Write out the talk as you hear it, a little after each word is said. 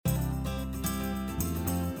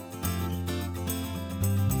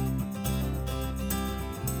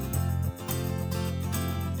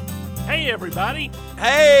Hey, everybody.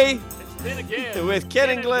 Hey! It's Ben again. With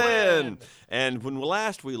Ken and Glenn. And when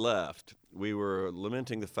last we left, we were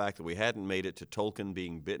lamenting the fact that we hadn't made it to Tolkien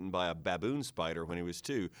being bitten by a baboon spider when he was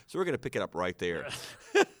 2. So we're going to pick it up right there.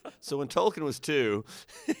 So when Tolkien was 2,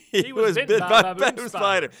 he was bitten by a baboon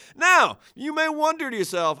spider. Now, you may wonder to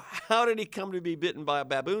yourself, how did he come to be bitten by a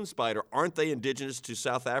baboon spider? Aren't they indigenous to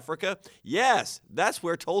South Africa? Yes, that's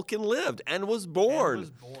where Tolkien lived and was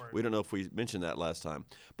born. We don't know if we mentioned that last time.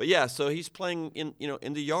 But yeah, so he's playing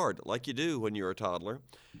in the yard like you do when you're a toddler,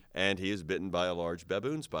 and he is bitten by a large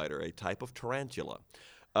baboon spider, a type of tarantula.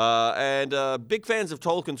 And big fans of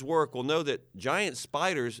Tolkien's work will know that giant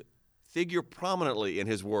spiders figure prominently in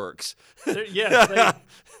his works. They're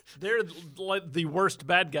like the worst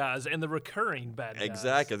bad guys and the recurring bad guys.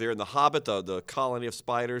 Exactly. They're in The Hobbit, the colony of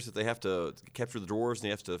spiders that they have to capture the dwarves and they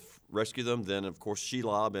have to rescue them. Then, of course,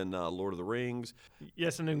 Shelob in Lord of the Rings.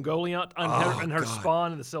 Yes, and Ungoliant and her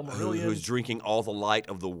spawn in the Silmarillion. Who's drinking all the light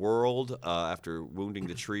of the world after wounding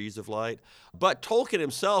the trees of light. But Tolkien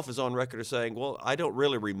himself is on record as saying, well, I don't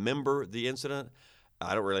really remember the incident.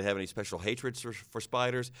 I don't really have any special hatreds for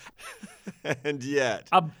spiders. And yet.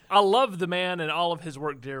 I love the man and all of his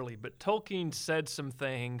work dearly, but Tolkien said some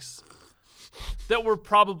things that were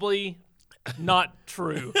probably not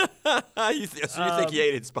true. You think he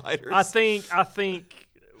hated spiders? I think,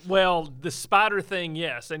 well, the spider thing,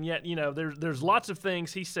 yes. And yet, there's lots of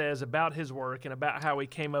things he says about his work and about how he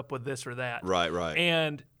came up with this or that. Right.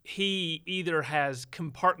 And he either has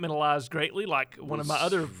compartmentalized greatly, like one of my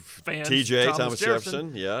other fans, TJ, Thomas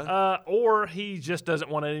Jefferson, yeah. Or he just doesn't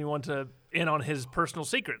want anyone to in on his personal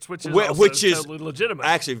secrets, which is totally legitimate.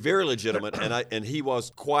 Actually, very legitimate, and he was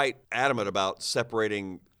quite adamant about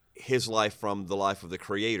separating his life from the life of the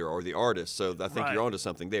creator or the artist. So I think you're onto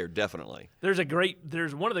something there, definitely. There's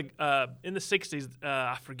one of the, in the 60s,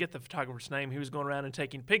 I forget the photographer's name, he was going around and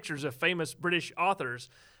taking pictures of famous British authors,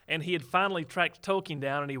 and he had finally tracked Tolkien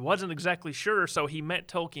down, and he wasn't exactly sure, so he met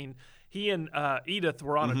Tolkien. He and Edith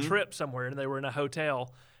were on a trip somewhere, and they were in a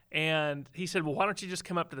hotel, and he said, well, why don't you just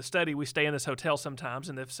come up to the study? We stay in this hotel sometimes,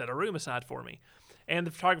 and they've set a room aside for me. And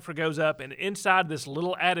the photographer goes up, and inside this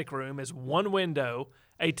little attic room is one window,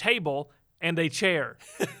 a table, and a chair.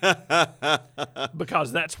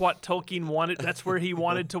 Because that's what Tolkien wanted. That's where he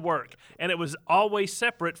wanted to work. And it was always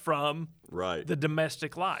separate from the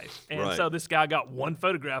domestic life. And so this guy got one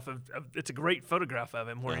photograph of it's a great photograph of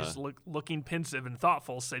him where he's looking pensive and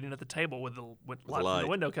thoughtful, sitting at the table with the light from the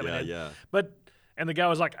window coming in. Yeah. And the guy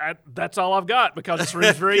was like, that's all I've got because this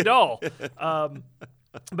room's very dull.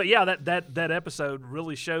 But yeah, that episode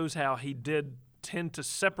really shows how he did tend to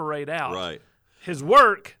separate out his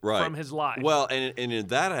work from his life. Well, and in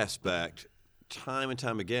that aspect, time and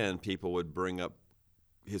time again, people would bring up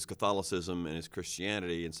his Catholicism and his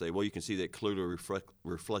Christianity and say, well, you can see that clearly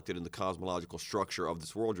reflected in the cosmological structure of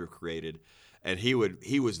this world you've created. And he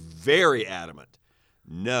was very adamant.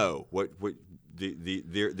 No,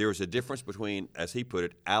 there's a difference between, as he put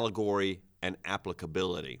it, allegory and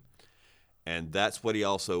applicability. And that's what he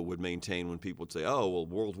also would maintain when people would say, oh, well,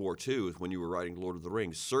 World War II is when you were writing Lord of the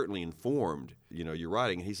Rings, certainly informed, your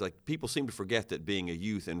writing. And he's like, people seem to forget that being a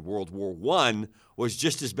youth in World War I was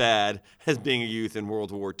just as bad as being a youth in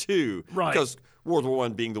World War II. Right. Because World War I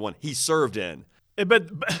being the one he served in.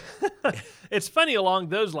 But it's funny along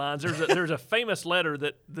those lines. There's a famous letter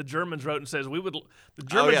that the Germans wrote and says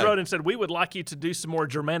wrote and said we would like you to do some more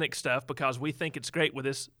Germanic stuff because we think it's great with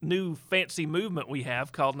this new fancy movement we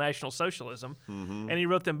have called National Socialism. Mm-hmm. And he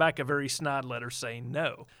wrote them back a very snide letter saying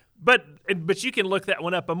no. But you can look that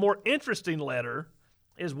one up. A more interesting letter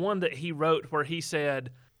is one that he wrote where he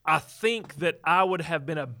said, I think that I would have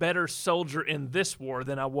been a better soldier in this war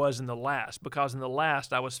than I was in the last because in the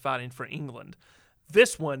last I was fighting for England.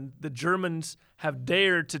 This one, the Germans have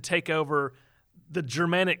dared to take over the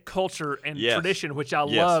Germanic culture and tradition, which I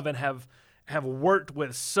love and have worked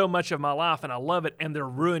with so much of my life, and I love it, and they're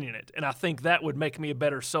ruining it. And I think that would make me a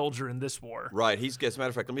better soldier in this war. Right. As a matter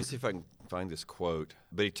of fact, let me see if I can find this quote.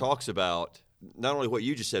 But he talks about not only what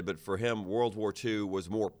you just said, but for him, World War II was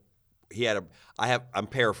more. I'm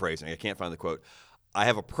paraphrasing. I can't find the quote. I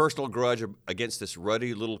have a personal grudge against this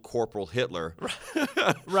ruddy little Corporal Hitler.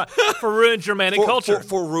 Right. For ruining Germanic culture.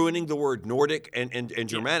 For ruining the word Nordic and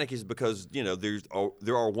Germanic is because,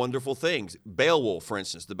 there are wonderful things. Beowulf, for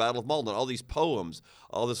instance, the Battle of Maldon, all these poems,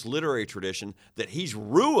 all this literary tradition that he's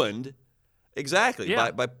ruined exactly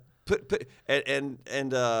by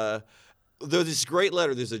there's this great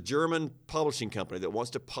letter. There's a German publishing company that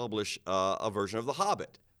wants to publish a version of The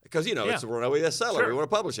Hobbit. Because, it's a runaway bestseller. Sure. We want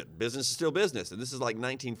to publish it. Business is still business. And this is like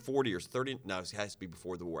 1940 or 30. No, it has to be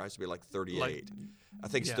before the war. It has to be like 38. I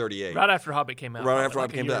think it's 38. Right after Hobbit came out. Right after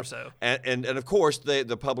Hobbit came out. So. And of course,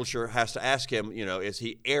 the publisher has to ask him, is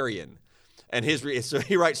he Aryan? And so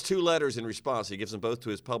he writes 2 letters in response. He gives them both to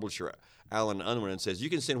his publisher, Alan Unwin, and says, you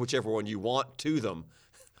can send whichever one you want to them.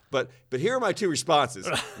 But here are my 2 responses.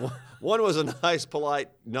 One was a nice, polite,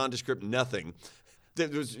 nondescript nothing.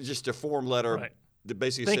 That was just a form letter. Right. That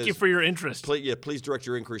basically Thank says, you for your interest. Please direct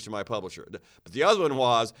your inquiries to my publisher. But the other one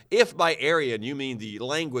was, if by Aryan you mean the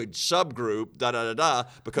language subgroup,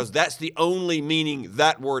 because that's the only meaning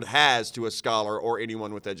that word has to a scholar or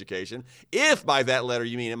anyone with education. If by that letter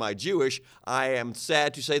you mean, am I Jewish, I am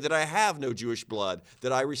sad to say that I have no Jewish blood,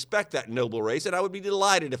 that I respect that noble race, and I would be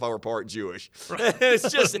delighted if I were part Jewish. Right.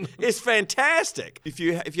 It's fantastic. If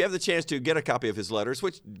you have the chance to get a copy of his letters,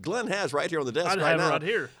 which Glenn has right here on the desk right now. Right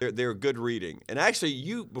here. They're good reading. And actually,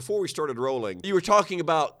 before we started rolling, you were talking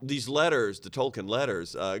about these letters, the Tolkien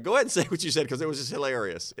letters. Go ahead and say what you said, because it was just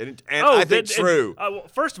hilarious. And I think true. Well,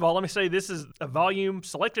 first of all, let me say this is a volume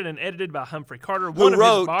selected and edited by Humphrey Carter, who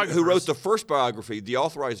wrote the first biography, the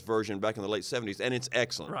authorized version back in the late 70s, and it's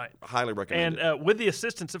excellent. Right. Highly recommend it. And with the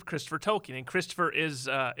assistance of Christopher Tolkien. And Christopher is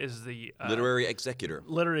the literary executor.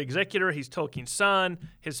 Literary executor. He's Tolkien's son,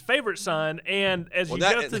 his favorite son. And as you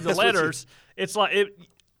go through the letters, it's like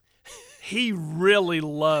he really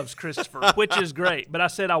loves Christopher, which is great. But I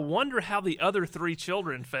said, I wonder how the other 3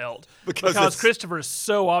 children felt because Christopher is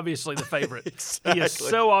so obviously the favorite. Exactly. He is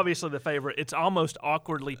so obviously the favorite. It's almost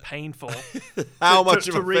awkwardly painful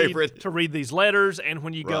to read these letters. And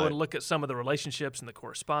when you go and look at some of the relationships and the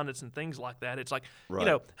correspondence and things like that, it's like,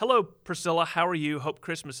 hello, Priscilla, how are you? Hope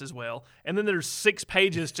Christmas is well. And then there's 6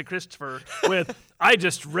 pages to Christopher with, I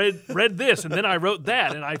just read this, and then I wrote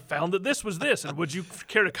that, and I found that this was this. And would you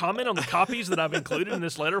care to comment on the copies that I've included in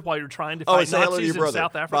this letter while you're trying to fight Nazis in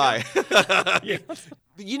South Africa? Bye. Yeah.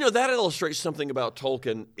 That illustrates something about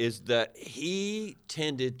Tolkien, is that he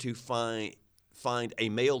tended to find a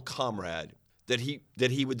male comrade that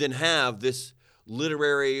he would then have this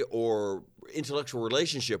literary or intellectual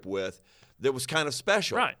relationship with that was kind of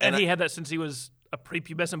special. Right, and he had that since he was a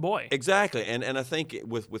prepubescent boy. Exactly, and I think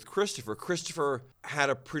with Christopher had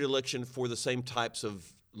a predilection for the same types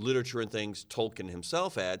of literature and things Tolkien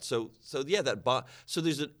himself had. So yeah, that bond. So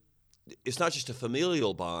it's not just a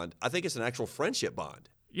familial bond. I think it's an actual friendship bond.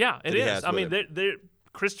 Yeah, it is. I mean,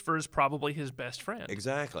 Christopher is probably his best friend.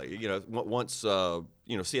 Exactly. Once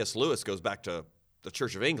C.S. Lewis goes back to the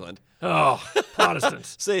Church of England. Oh,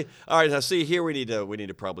 Protestants. See, all right. Now, here we need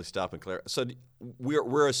to probably stop and clear. So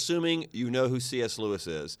we're assuming you know who C.S. Lewis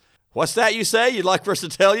is. What's that you say? You'd like for us to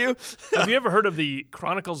tell you? Have you ever heard of the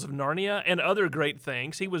Chronicles of Narnia and other great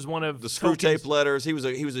things? He was one of the Screwtape Letters. He was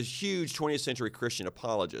a huge 20th century Christian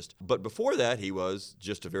apologist. But before that, he was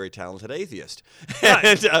just a very talented atheist.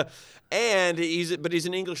 Right. and he's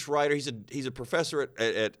an English writer. He's a professor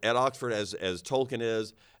at Oxford as Tolkien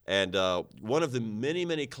is. And one of the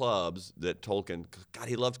many clubs that Tolkien, God,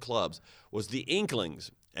 he loved clubs, was the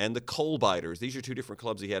Inklings and the Coalbiters. These are 2 different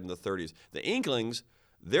clubs he had in the 30s. The Inklings,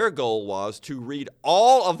 their goal was to read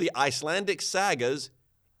all of the Icelandic sagas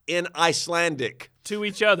in Icelandic. To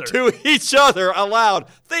each other. To each other aloud.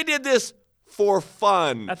 They did this for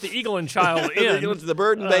fun. At the Eagle and Child Inn. The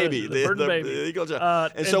Bird and Baby. The Bird and Baby. The Eagle and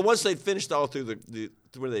Child. And so once they'd finished all through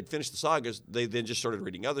when they'd finished the sagas, they then just started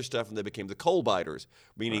reading other stuff, and they became the Coalbiters,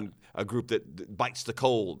 meaning a group that bites the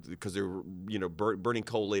coal because they're burning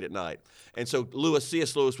coal late at night. And so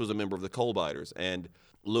C.S. Lewis was a member of the Coalbiters, and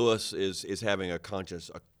Lewis is having a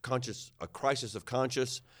crisis of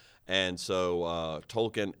conscience, and so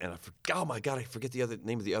Tolkien and I forget the other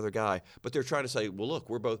name of the other guy, but they're trying to say, well, look,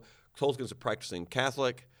 we're both. Tolkien's a practicing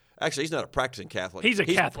Catholic. Actually, he's not a practicing Catholic. He's a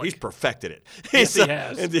Catholic. He's perfected it. Yes, he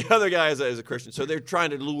has. And the other guy is a Christian. So they're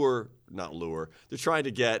trying to they're trying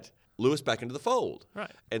to get Lewis back into the fold.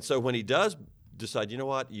 Right. And so when he does decide, you know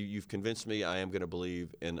what, you've convinced me, I am going to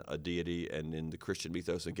believe in a deity and in the Christian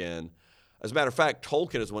mythos again. As a matter of fact,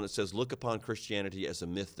 Tolkien is one that says, look upon Christianity as a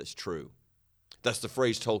myth that's true. That's the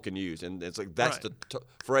phrase Tolkien used. And it's like that's the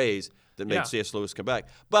phrase that made C.S. Lewis come back.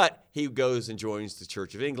 But he goes and joins the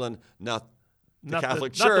Church of England, not the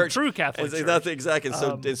Catholic Church. Not the true Catholic Church. Not exactly.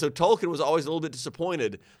 And so Tolkien was always a little bit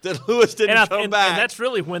disappointed that Lewis didn't come back. And that's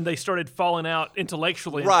really when they started falling out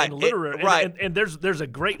intellectually and literary. And there's a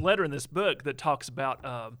great letter in this book that talks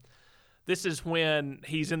about this is when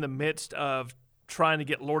he's in the midst of trying to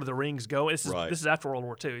get Lord of the Rings going. This is after World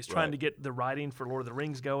War II. He's trying to get the writing for Lord of the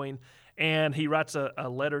Rings going. And he writes a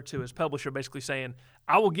letter to his publisher basically saying,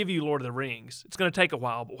 I will give you Lord of the Rings. It's going to take a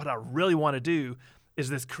while, but what I really want to do is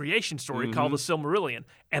this creation story called the Silmarillion.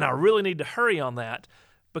 And I really need to hurry on that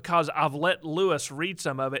because I've let Lewis read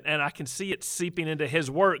some of it, and I can see it seeping into his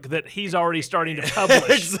work that he's already starting to publish.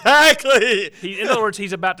 Exactly. In other words,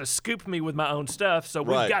 he's about to scoop me with my own stuff, so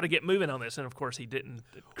we've got to get moving on this. And, of course, he didn't.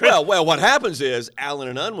 Well, what happens is Allen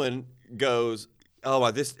and Unwin goes, oh,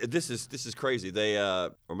 this is crazy. They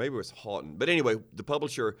or maybe it was Houghton. But anyway, the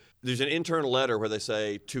publisher, there's an internal letter where they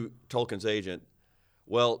say to Tolkien's agent,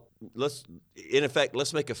 well, let's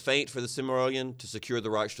make a feint for the Silmarillion to secure the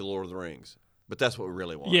rights to the Lord of the Rings. But that's what we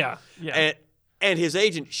really want. Yeah. And his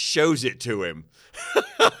agent shows it to him.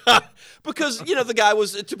 Because, the guy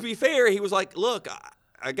was, to be fair, he was like, look,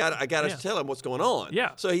 I got to tell him what's going on.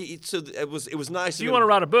 Yeah. So it was nice. If you want to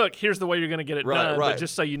write a book, here's the way you're going to get it done. Right. But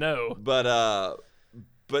just so you know.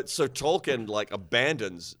 But so Tolkien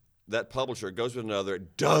abandons that publisher, goes with another.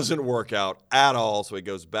 It doesn't work out at all. So he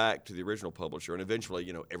goes back to the original publisher, and eventually,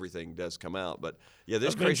 everything does come out. But yeah,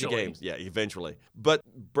 there's crazy games. Yeah, eventually. But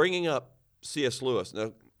bringing up C.S. Lewis.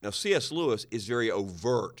 Now C.S. Lewis is very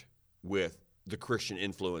overt with the Christian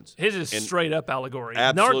influence. His is straight up allegory.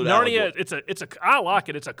 Absolute Narnia, allegory. I like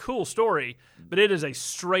it. It's a cool story, but it is a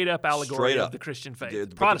straight up allegory of the Christian faith,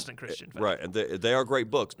 the Protestant Christian faith. Right, and they are great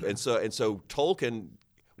books. And so Tolkien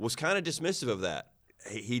was kind of dismissive of that.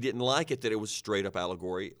 He didn't like it that it was straight up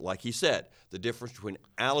allegory. Like he said, the difference between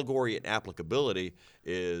allegory and applicability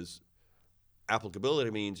is applicability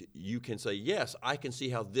means you can say, yes, I can see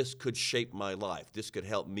how this could shape my life. This could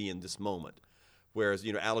help me in this moment. Whereas,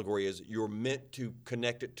 allegory is you're meant to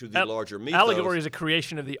connect it to the larger mythos. Allegory is a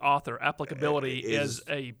creation of the author. Applicability is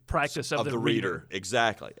a practice of the reader.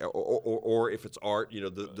 Exactly. Or if it's art,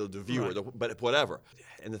 the viewer, right. But whatever.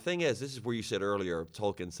 And the thing is, this is where you said earlier,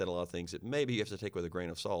 Tolkien said a lot of things that maybe you have to take with a grain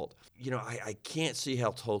of salt. I can't see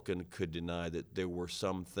how Tolkien could deny that there were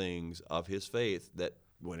some things of his faith that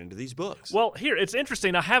went into these books. Well, here, it's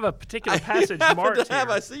interesting. I have a particular passage marked here.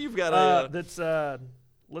 I see you've got a... That's,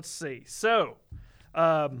 let's see. So,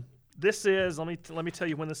 this is, let me tell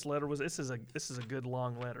you when this letter was. This is a good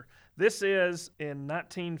long letter. This is in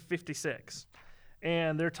 1956.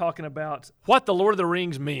 And they're talking about what the Lord of the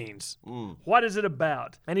Rings means. What is it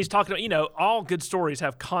about? And he's talking about, all good stories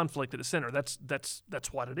have conflict at the center. That's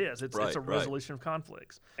what it is. It's a resolution of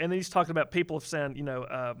conflicts. And then he's talking about people have said,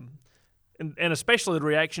 and especially the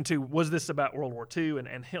reaction to, was this about World War II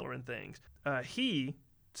and Hitler and things?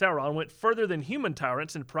 Sauron, went further than human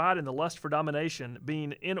tyrants in pride and the lust for domination,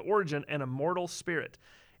 being in origin an immortal spirit.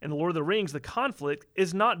 In The Lord of the Rings, the conflict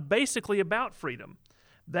is not basically about freedom.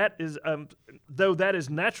 That is, though that is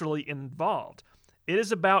naturally involved. It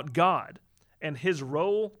is about God and his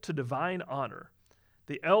role to divine honor.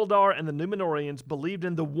 The Eldar and the Númenóreans believed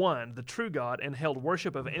in the one, the true God, and held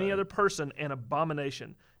worship of any other person an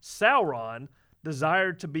abomination. Sauron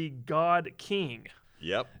desired to be God king.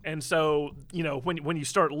 Yep. And so, when you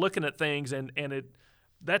start looking at things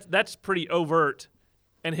that's pretty overt.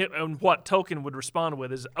 And what Tolkien would respond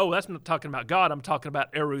with is, oh, that's not talking about God. I'm talking about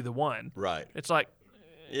Eru the One. Right. It's like,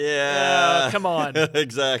 yeah. Come on.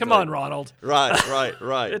 Exactly. Come on, Ronald. Right.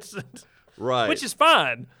 It's right. Which is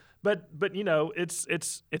fine. But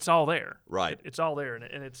it's all there. Right. It's all there,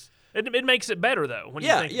 and it makes it better though when you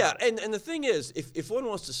think about it. And the thing is, if one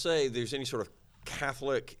wants to say there's any sort of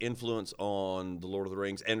Catholic influence on the Lord of the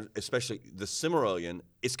Rings, and especially the Silmarillion,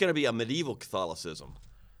 it's going to be a medieval Catholicism.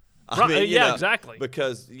 Exactly.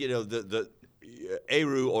 Because the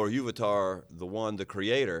Eru or Iluvatar, the one, the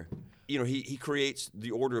creator, he creates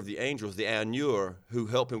the Order of the Angels, the Ainur, who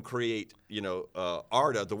help him create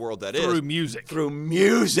Arda, the world that through is through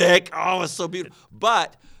music. Oh, it's so beautiful.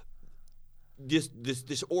 But this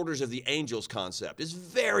Orders of the Angels concept is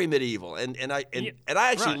very medieval, and I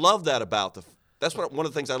actually love that about that's one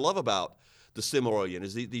of the things I love about the Silmarillion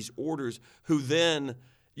is these orders who then,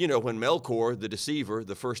 when Melkor, the deceiver,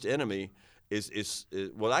 the first enemy, is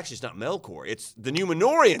well, actually it's not Melkor, it's the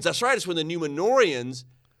Númenóreans. That's right, it's when the Númenóreans,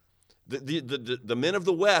 the men of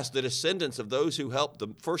the West, the descendants of those who helped, the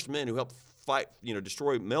first men who helped fight,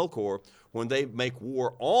 destroy Melkor, when they make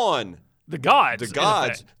war on the gods,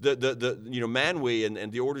 the Manwë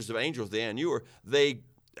and the Orders of Angels, the Ainur, they,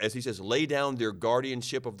 as he says, lay down their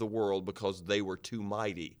guardianship of the world because they were too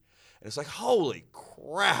mighty. And it's like, holy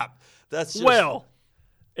crap, that's just...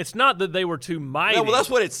 It's not that they were too mighty. No, well, that's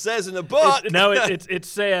what it says in the book. It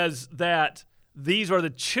says that these are the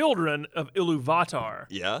children of Iluvatar,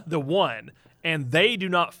 the one, and they do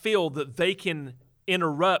not feel that they can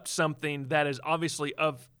interrupt something that is obviously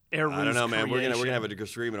of Eru's I don't know, man. creation. We're gonna have a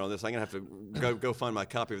disagreement on this. I'm gonna have to go find my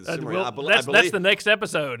copy of the Silmarillion. Well, that's the next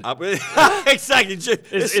episode. Exactly.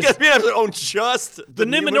 It's gonna be on just the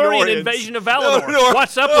Númenórean invasion of Valinor.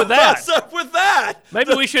 What's up with that? What's up with that?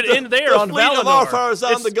 Maybe we should end there on fleet Valinor. Of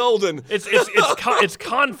Ar-Pharazôn the Golden. It's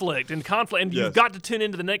conflict, and you've got to tune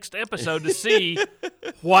into the next episode to see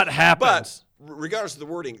what happens. But regardless of the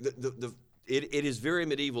wording, it is very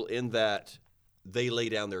medieval in that they lay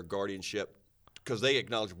down their guardianship because they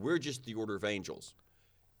acknowledge we're just the order of angels.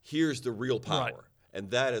 Here's the real power. Right. And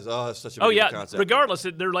that is such a medieval concept. Regardless,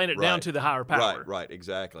 they're laying it down to the higher power. Right,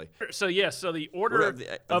 exactly. So so the order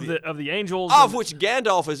of the angels, of which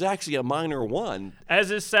Gandalf is actually a minor one, as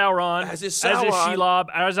is Sauron, as is Shelob,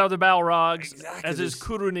 as are the Balrogs, as is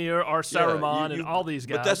Curunir or Saruman, and all these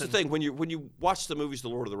guys. But that's the thing when you watch the movies, The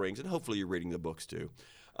Lord of the Rings, and hopefully you're reading the books too.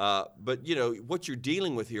 But what you're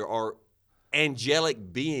dealing with here are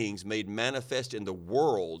angelic beings made manifest in the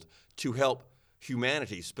world to help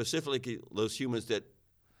humanity, specifically those humans that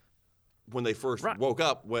when they first woke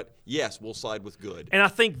up went, yes, we'll side with good. And I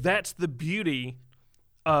think that's the beauty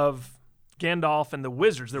of Gandalf and the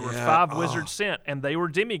wizards. There were 5 wizards sent, and they were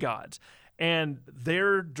demigods. And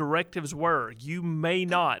their directives were, you may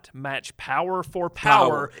not match power for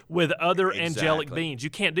power with other angelic beings. You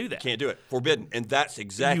can't do that. Can't do it. Forbidden. And that's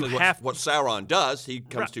exactly what Sauron does. He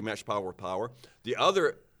comes to match power with power. The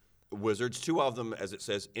other wizards, 2 of them, as it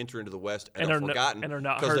says, enter into the West and are forgotten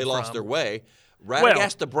because they lost their way.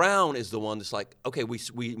 Radagast the Brown is the one that's like, okay, we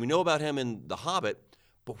know about him in The Hobbit,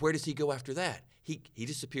 but where does he go after that? He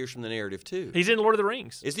disappears from the narrative too. He's in Lord of the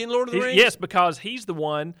Rings. Is he in Lord of the Rings? Yes, because he's the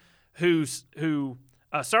one who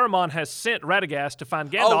Saruman has sent Radagast to find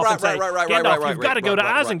Gandalf and say, Gandalf, you've got to go to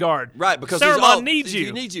Isengard. Right, because Saruman needs you.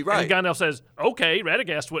 He needs you, right. And Gandalf says, okay,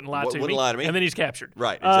 Radagast wouldn't lie to me. And then he's captured.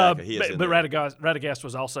 Right, exactly. But Radagast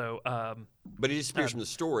was also... but he disappears from the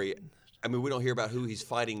story. I mean, we don't hear about who he's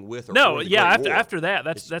fighting with. After that,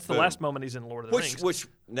 that's the last moment he's in Lord of the Rings. Which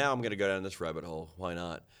now I'm going to go down this rabbit hole. Why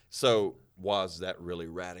not? So was that really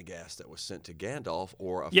Radagast that was sent to Gandalf,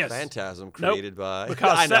 or a phantasm created by?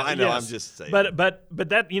 Because I know. Yes. I'm just saying. But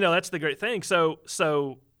that that's the great thing. So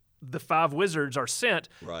the 5 wizards are sent,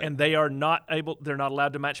 and they are not able. They're not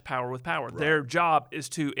allowed to match power with power. Right. Their job is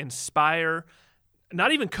to inspire,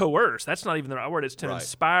 not even coerce. That's not even the right word. It's to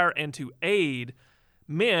inspire and to aid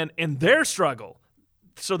men in their struggle,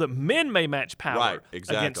 so that men may match power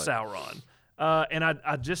against Sauron. And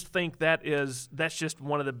I just think that's just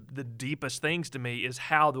one of the deepest things to me is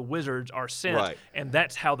how the wizards are sent, and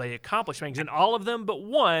that's how they accomplish things. And all of them but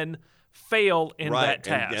one fail in that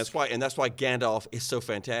task. And that's why Gandalf is so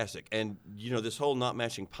fantastic. And this whole not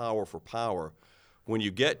matching power for power, when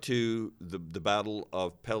you get to the Battle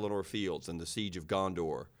of Pelennor Fields and the Siege of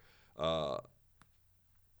Gondor,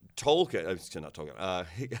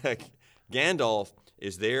 Gandalf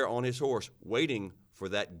is there on his horse waiting for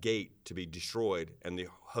that gate to be destroyed and the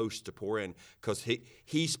host to pour in, because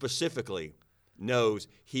he specifically knows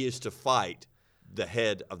he is to fight the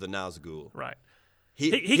head of the Nazgul. Right.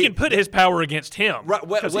 He can put his power against him. Right.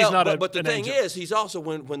 But the thing is, he's also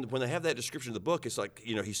when they have that description of the book, it's like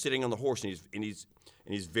he's sitting on the horse and he's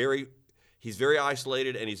very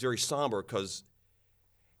isolated and he's very somber because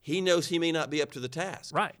he knows he may not be up to the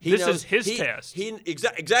task. Right. This is his test.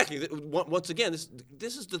 Exactly. Once again,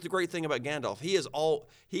 this is the great thing about Gandalf. He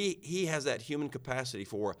has that human capacity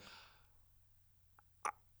for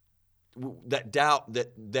that doubt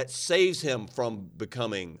that saves him from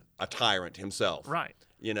becoming a tyrant himself. Right.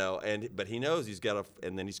 But he knows he's got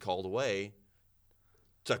and then he's called away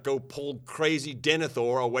to go pull crazy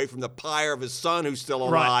Denethor away from the pyre of his son who's still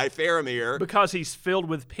alive, Faramir. Because he's filled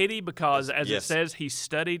with pity, because, as it says, he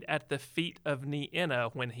studied at the feet of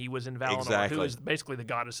Nienna when he was in Valinor, who is basically the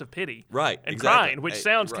goddess of pity. Right, and crying, which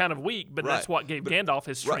sounds kind of weak, but that's what gave Gandalf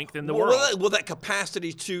his strength in the world. Well, that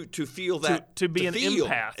capacity to feel that. To be an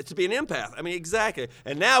empath. To be an empath. I mean, exactly.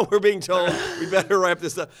 And now we're being told we better wrap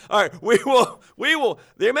this up. All right, we will.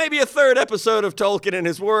 There may be a 3rd episode of Tolkien and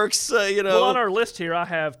his works, Well, on our list here,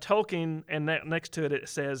 I have Tolkien, and next to it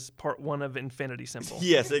says Part 1 of Infinity Symbol.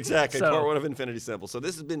 Yes, exactly. Part 1 of Infinity Symbol. So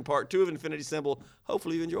this has been Part 2 of Infinity Symbol.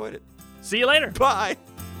 Hopefully you enjoyed it. See you later. Bye.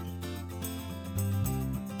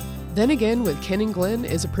 Then Again with Ken and Glenn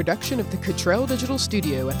is a production of the Cottrell Digital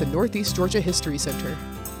Studio at the Northeast Georgia History Center.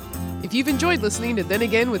 If you've enjoyed listening to Then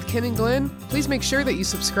Again with Ken and Glenn, please make sure that you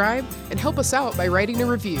subscribe and help us out by writing a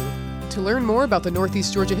review. To learn more about the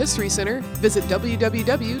Northeast Georgia History Center, visit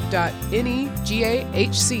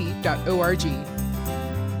www.negahc.org.